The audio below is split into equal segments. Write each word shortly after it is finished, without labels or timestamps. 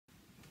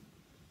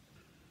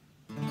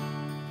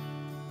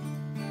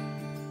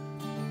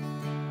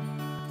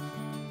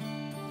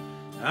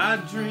I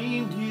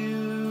dreamed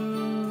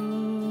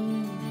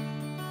you,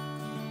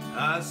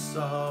 I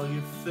saw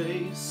your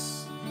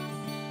face,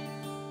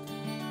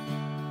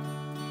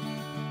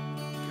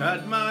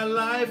 cut my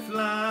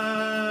lifeline,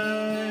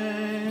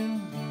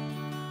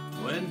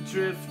 went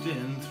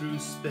drifting through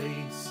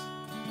space.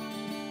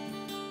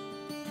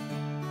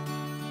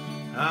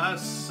 I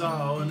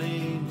saw an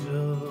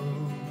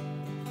angel,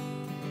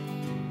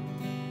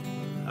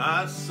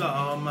 I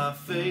saw my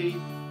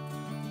fate.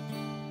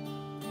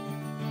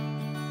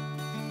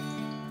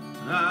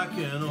 I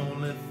can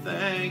only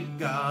thank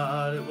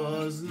God it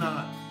was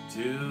not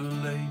too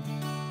late.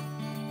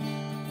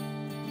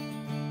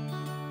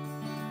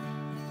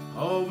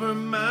 Over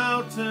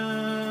mountains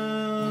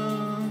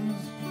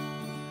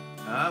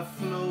I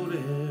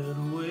floated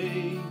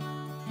away,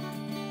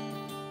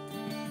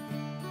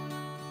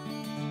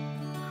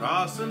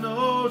 across an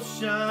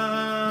ocean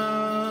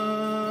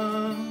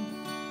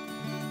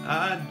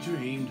I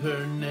dreamed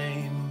her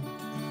name.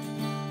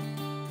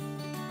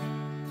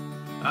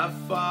 I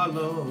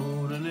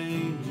followed an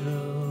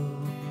angel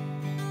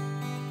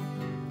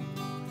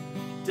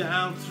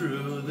down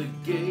through the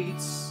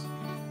gates.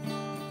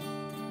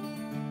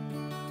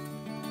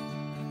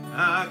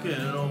 I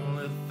can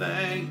only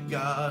thank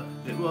God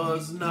it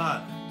was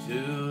not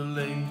too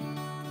late.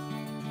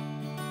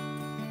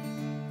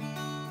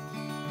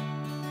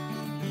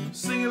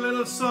 Sing a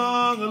little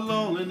song of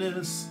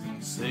loneliness,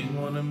 sing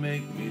one to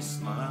make me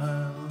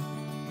smile.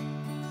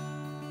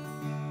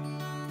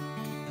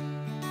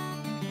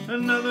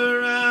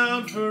 Another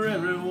round for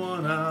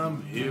everyone,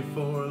 I'm here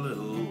for a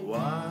little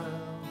while.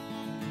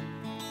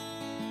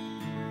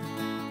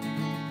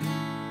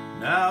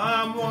 Now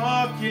I'm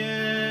walking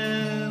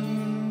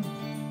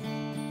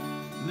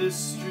this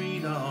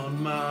street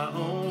on my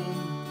own,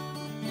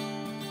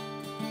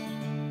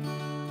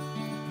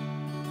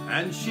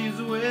 and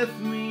she's with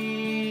me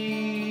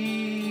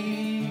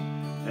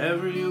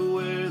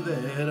everywhere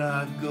that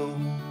I go.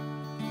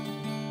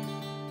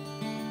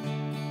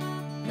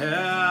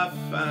 Yeah, I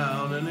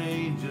found an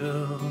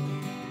angel,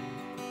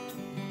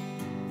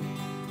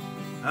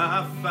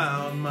 I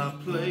found my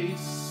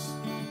place.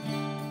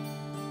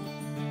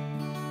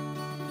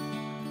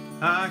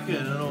 I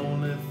can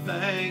only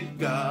thank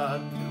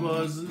God it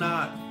was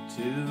not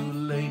too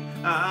late.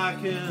 I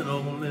can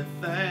only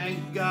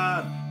thank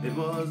God it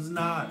was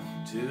not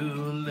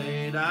too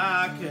late.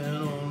 I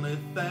can only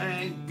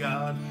thank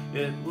God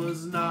it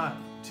was not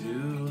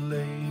too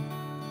late.